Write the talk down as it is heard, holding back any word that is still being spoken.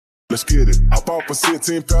Let's get it. Hop off a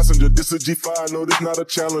 16 passenger. This a G5, no, this not a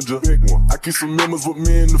Challenger. Big one. I keep some members with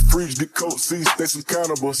me in the fridge. Get coat seats, they some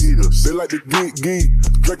cannibals. Eaters. They like to geek.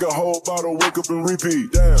 Drink a whole bottle, wake up and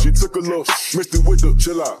repeat. Damn. She took a look, mixed it with the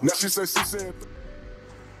chill out. Now she said.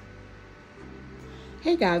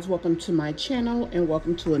 Hey guys, welcome to my channel and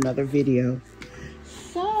welcome to another video.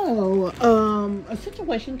 So, a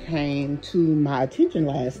situation came to my attention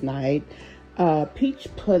last night. Peach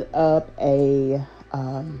put up a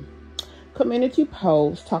community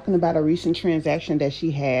post talking about a recent transaction that she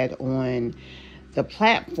had on the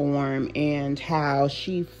platform and how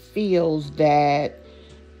she feels that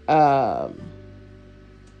the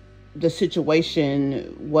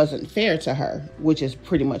situation wasn't fair to her, which is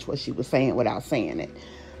pretty much what she was saying without saying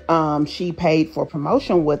it. She paid for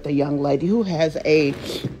promotion with a young lady who has a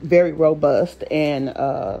very robust and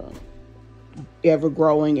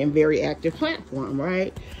ever-growing and very active platform,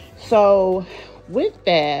 right? So with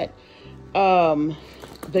that,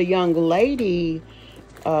 the young lady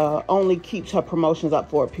only keeps her promotions up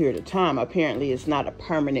for a period of time. Apparently, it's not a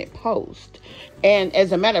permanent post. And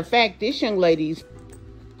as a matter of fact, this young lady's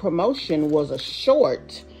promotion was a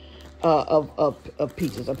short of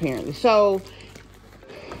Peach's, apparently. So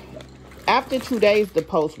after 2 days, the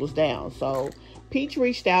post was down. So Peach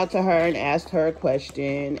reached out to her and asked her a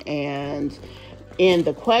question. And in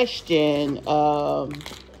the question,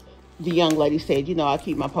 the young lady said, you know, I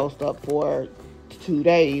keep my post up for 2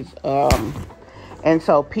 days. And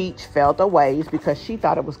so Peach felt a ways because she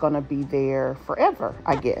thought it was going to be there forever,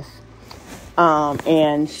 I guess.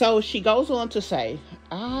 And so she goes on to say,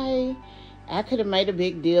 I could have made a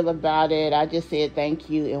big deal about it. I just said thank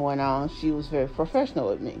you and went on. She was very professional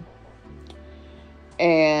with me.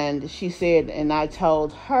 And she said, and I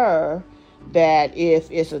told her that if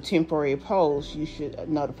it's a temporary post, you should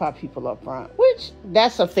notify people up front, which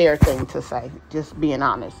that's a fair thing to say, just being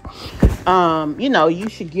honest. You know, you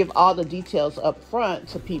should give all the details up front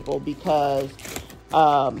to people because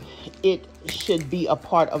it should be a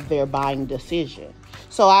part of their buying decision.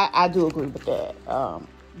 So I do agree with that.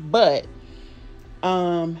 But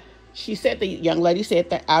she said, the young lady said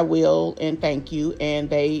that I will and thank you, and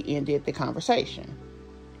they ended the conversation.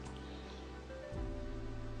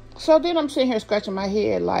 So then I'm sitting here scratching my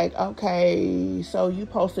head like, okay, so you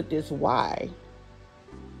posted this, why?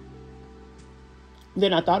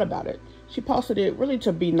 Then I thought about it. She posted it really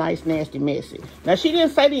to be nice, nasty, messy. Now, she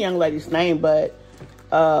didn't say the young lady's name, but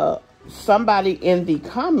somebody in the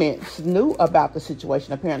comments knew about the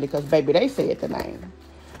situation, apparently, because, baby, they said the name.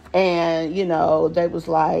 And, you know, they was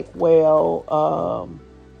like, well,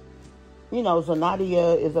 you know,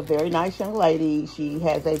 Zanadia is a very nice young lady. She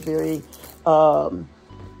has a very,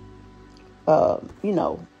 you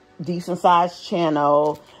know, decent-sized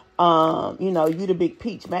channel. You know, you the big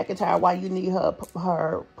Peach McIntyre. Why you need her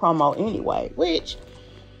promo anyway? Which,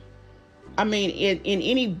 I mean, in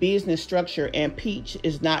any business structure, and Peach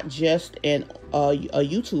is not just a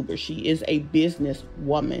YouTuber. She is a business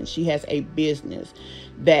woman. She has a business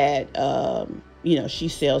that, you know, she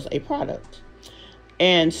sells a product.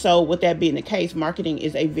 And so with that being the case, marketing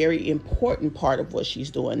is a very important part of what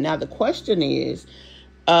she's doing. Now, the question is,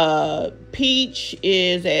 Peach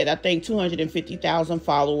is at, I think, 250,000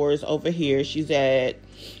 followers over here. She's at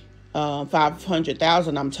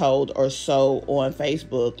 500,000, I'm told, or so on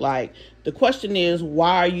Facebook. Like, the question is,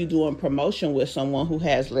 why are you doing promotion with someone who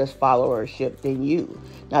has less followership than you?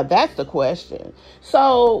 Now, that's the question.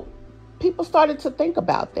 So people started to think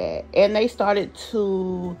about that, and they started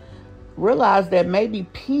to realize that maybe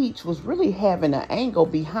Peach was really having an angle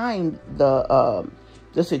behind the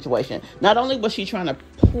situation. Not only was she trying to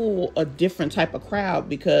pull a different type of crowd,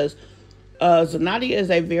 because Zanadia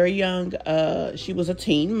is a very young, she was a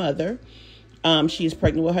teen mother. She is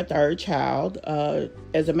pregnant with her third child.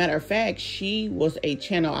 As a matter of fact, she was a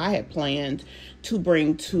channel I had planned to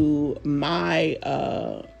bring to my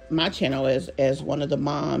my channel as one of the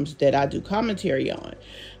moms that I do commentary on.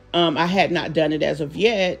 I had not done it as of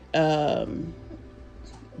yet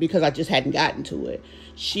because I just hadn't gotten to it.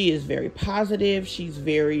 She is very positive. She's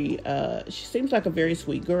very, she seems like a very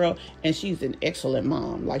sweet girl, and she's an excellent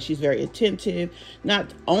mom. Like, she's very attentive.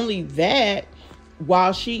 Not only that,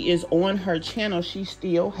 while she is on her channel, she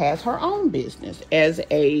still has her own business as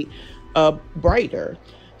a braider.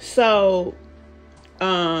 So,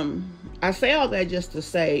 I say all that just to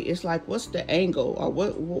say, it's like, what's the angle, or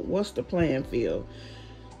what's the playing field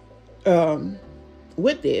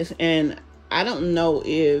with this? And I don't know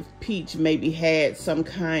if Peach maybe had some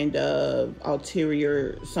kind of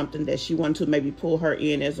ulterior something that she wanted to maybe pull her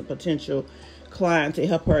in as a potential client to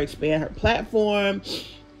help her expand her platform,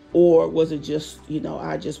 or was it just, you know,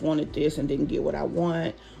 I just wanted this and didn't get what I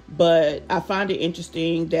want. But I find it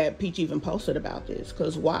interesting that Peach even posted about this,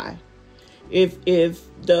 because why? If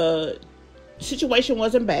the situation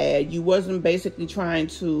wasn't bad, you wasn't basically trying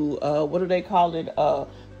to what do they call it,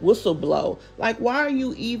 whistleblow, like, why are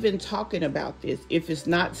you even talking about this if it's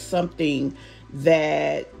not something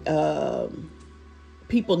that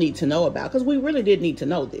people need to know about? Because we really did need to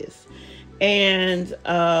know this. And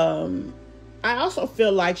I also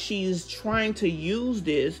feel like she's trying to use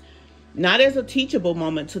this not as a teachable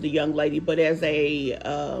moment to the young lady, but as a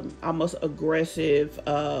almost aggressive,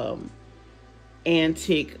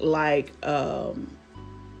 antic like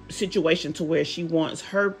situation, to where she wants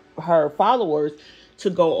her followers to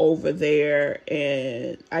go over there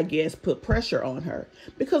and, I guess, put pressure on her.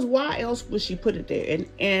 Because why else would she put it there?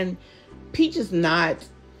 And Peach is not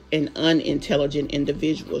an unintelligent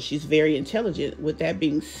individual. She's very intelligent. With that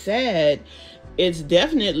being said, it's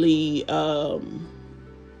definitely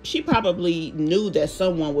she probably knew that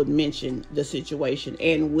someone would mention the situation,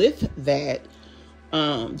 and with that,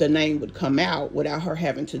 the name would come out without her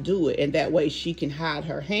having to do it, and that way she can hide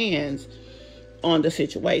her hands on the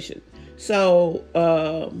situation. So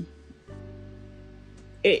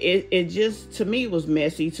it just, to me, was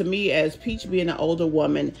messy. To me, as Peach being an older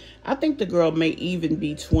woman, I think the girl may even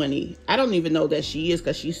be 20. I don't even know that she is,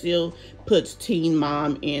 because she still puts teen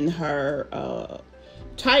mom in her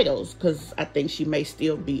titles, because I think she may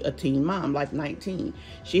still be a teen mom, like 19.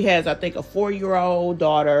 She has, I think, a 4-year-old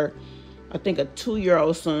daughter, I think a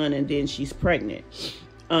 2-year-old son, and then she's pregnant.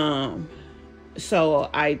 So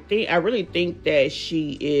I really think that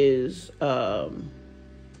she is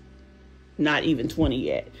not even 20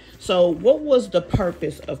 yet. So what was the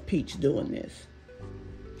purpose of Peach doing this?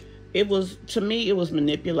 To me, it was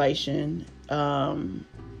manipulation.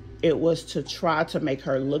 It was to try to make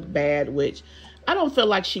her look bad, which I don't feel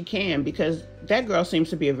like she can, because that girl seems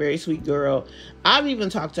to be a very sweet girl. I've even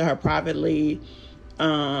talked to her privately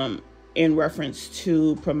in reference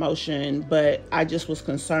to promotion, but I just was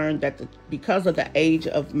concerned that because of the age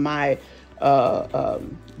of my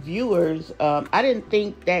viewers, I didn't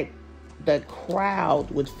think that the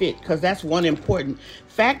crowd would fit, because that's one important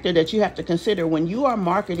factor that you have to consider when you are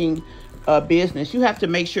marketing a business. You have to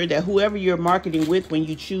make sure that whoever you're marketing with, when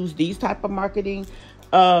you choose these type of marketing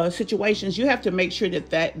situations, you have to make sure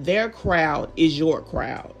that their crowd is your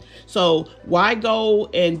crowd. So why go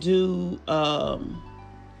and do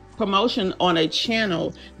promotion on a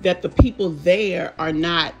channel that the people there are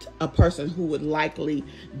not a person who would likely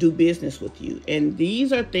do business with you? And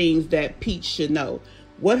these are things that Peach should know.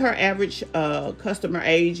 What her average customer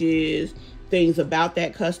age is, things about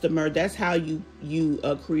that customer. That's how you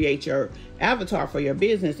create your avatar for your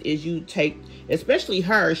business. Is you take, especially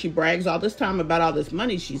her, she brags all this time about all this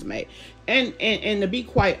money she's made, and to be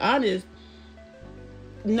quite honest,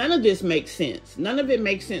 none of this makes sense. None of it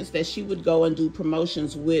makes sense that she would go and do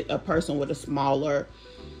promotions with a person with a smaller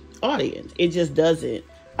audience. It just doesn't.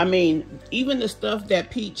 I mean, even the stuff that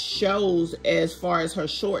Peach shows as far as her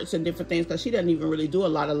shorts and different things, because she doesn't even really do a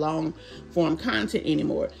lot of long form content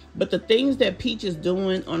anymore. But the things that Peach is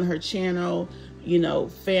doing on her channel, you know,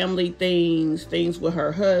 family things with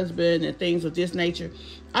her husband and things of this nature,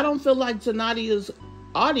 I don't feel like Zanadia's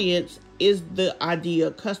audience is the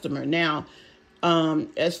ideal customer. Now,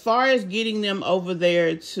 as far as getting them over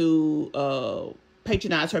there to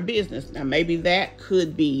patronize her business, now maybe that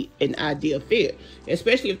could be an ideal fit,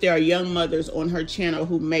 especially if there are young mothers on her channel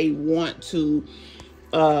who may want to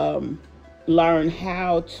learn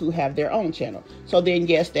how to have their own channel. So then,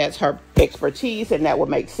 yes, that's her expertise, and that would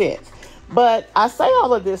make sense. But I say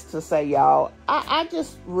all of this to say, y'all, I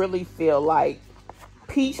just really feel like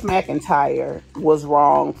Peach McIntyre was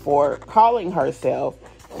wrong for calling herself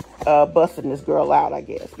busting this girl out, I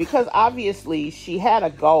guess, because obviously she had a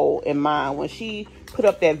goal in mind when she put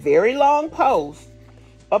up that very long post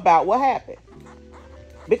about what happened,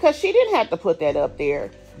 because she didn't have to put that up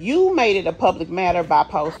there. You made it a public matter by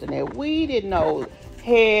posting it. We didn't know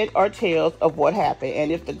head or tails of what happened, and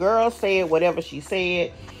if the girl said whatever she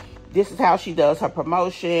said, this is how she does her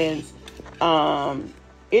promotions.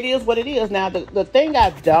 It is what it is. Now, the thing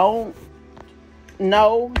I don't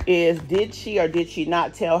know is, did she or did she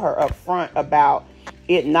not tell her up front about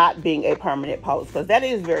it not being a permanent post? Because that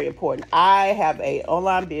is very important. I have a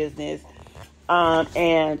online business,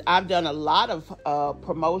 and I've done a lot of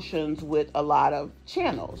promotions with a lot of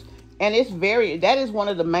channels, and that is one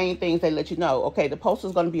of the main things they let you know. Okay, the post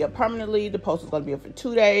is going to be up permanently, the post is going to be up for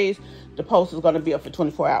 2 days, the post is going to be up for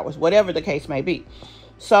 24 hours, whatever the case may be.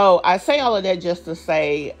 So I say all of that just to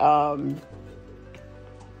say,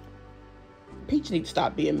 Peach needs to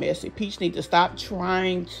stop being messy. Peach needs to stop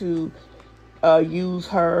trying to use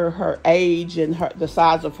her age and the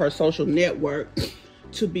size of her social network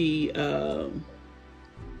to be a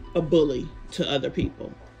bully to other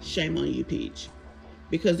people. Shame on you, Peach.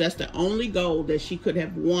 Because that's the only goal that she could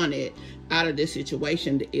have wanted out of this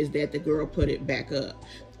situation, is that the girl put it back up.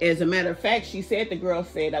 As a matter of fact, she said, the girl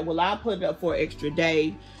said, well, I'll put it up for an extra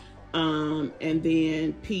day. And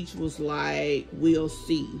then Peach was like, we'll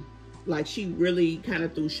see. Like, she really kind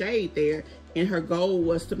of threw shade there. And her goal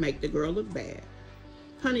was to make the girl look bad.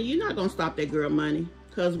 Honey, you're not going to stop that girl money.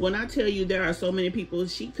 Because when I tell you there are so many people,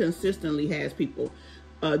 she consistently has people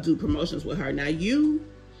do promotions with her. Now, you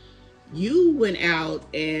went out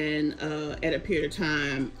and at a period of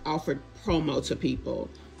time offered promo to people.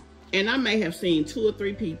 And I may have seen 2 or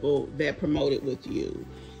 3 people that promoted with you.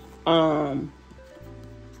 And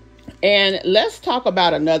let's talk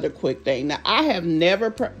about another quick thing. Now, I have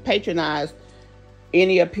never patronized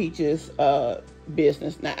any of Peach's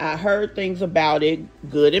business. Now, I heard things about it,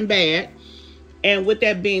 good and bad. And with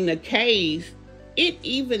that being the case, it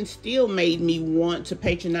even still made me want to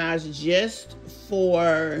patronize just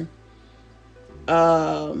for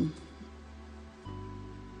my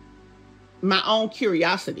own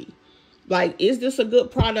curiosity. Like, is this a good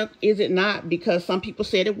product? Is it not? Because some people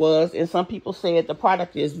said it was, and some people said the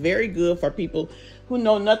product is very good for people who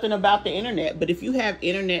know nothing about the internet. But if you have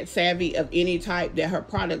internet savvy of any type, that her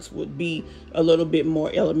products would be a little bit more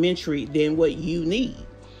elementary than what you need.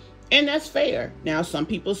 And that's fair. Now, some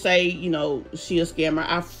people say, you know, she a scammer.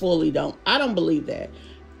 I don't believe that.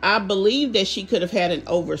 I believe that she could have had an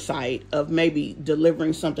oversight of maybe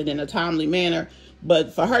delivering something in a timely manner.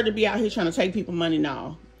 But for her to be out here trying to take people money,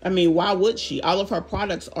 no. I mean, why would she? All of her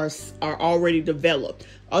products are already developed.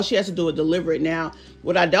 All she has to do is deliver it. Now,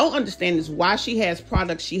 what I don't understand is why she has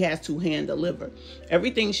products she has to hand deliver.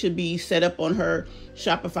 Everything should be set up on her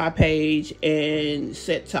Shopify page and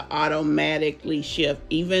set to automatically ship.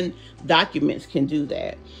 Even documents can do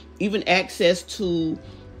that. Even access to,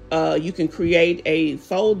 you can create a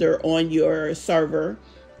folder on your server.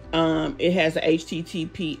 It has a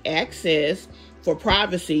HTTP access for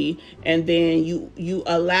privacy, and then you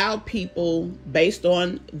allow people, based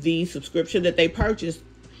on the subscription that they purchased,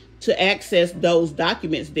 to access those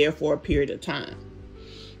documents there for a period of time.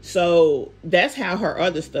 So that's how her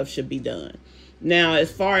other stuff should be done. Now,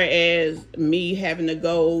 as far as me having to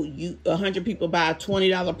go, 100 people buy a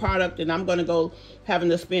 $20 product, and I'm going to go having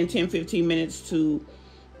to spend 10-15 minutes to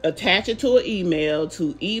attach it to an email,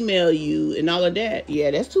 to email you and all of that, yeah,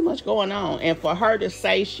 that's too much going on. And for her to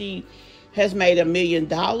say she has made $1 million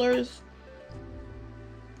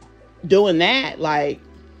doing that, like,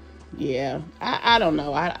 yeah, I don't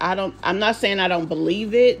know. I'm not saying I don't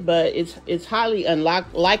believe it, but it's highly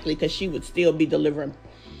unlikely, because she would still be delivering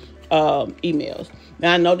emails.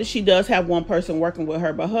 Now, I know that she does have one person working with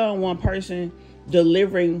her, but her and one person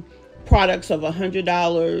delivering products of $100,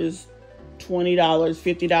 $20,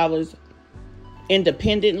 $50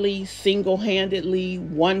 independently, single-handedly,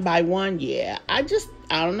 one by one, yeah, I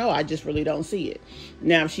don't know. I just really don't see it.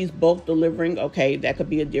 Now, if she's bulk delivering, okay, that could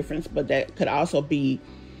be a difference, but that could also be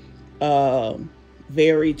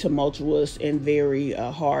very tumultuous and very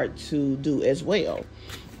hard to do as well.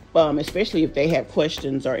 Especially if they have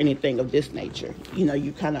questions or anything of this nature. You know,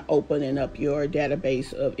 you kind of opening up your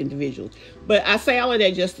database of individuals. But I say all of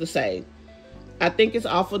that just to say, I think it's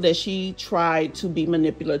awful that she tried to be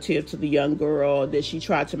manipulative to the young girl, that she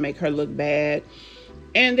tried to make her look bad,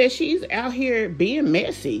 and that she's out here being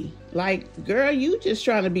messy. Like, girl, you just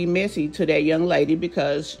trying to be messy to that young lady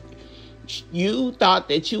because you thought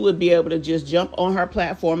that you would be able to just jump on her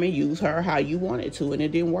platform and use her how you wanted to, and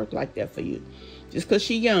it didn't work like that for you. Just because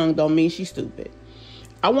she's young don't mean she's stupid.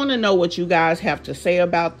 I want to know what you guys have to say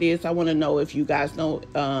about this. I want to know if you guys know,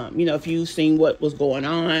 if you've seen what was going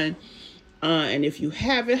on. And if you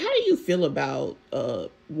haven't, how do you feel about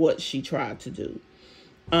what she tried to do?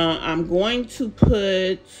 I'm going to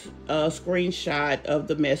put a screenshot of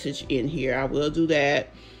the message in here. I will do that.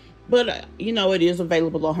 But, it is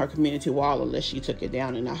available on her community wall unless she took it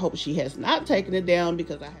down. And I hope she has not taken it down,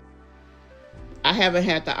 because I haven't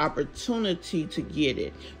had the opportunity to get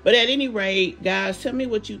it. But at any rate, guys, tell me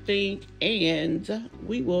what you think, and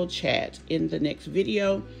we will chat in the next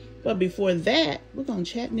video. But before that, we're going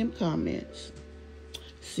to chat in them comments.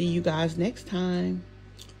 See you guys next time.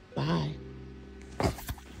 Bye.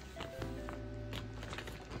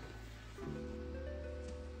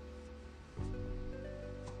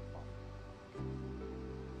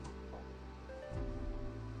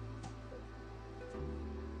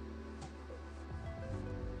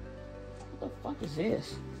 What the fuck is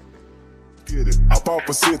this? Hop off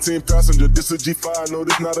a 16 passenger, this a G5, no,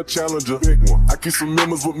 this not a Challenger. Big one. I keep some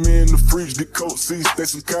members with me in the fridge, get coat seats, they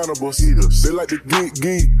some cannibals. Eaters. They like to geek,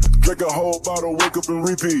 drink a whole bottle, wake up and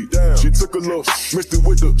repeat. Damn, she took a look, mixed it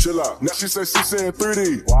with the chill out. Now she say she saying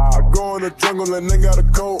 3D. Wow. I go in the jungle and they got a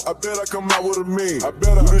coat, I bet I come out with a mean. I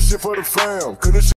bet I do this shit for the fam, cause this shit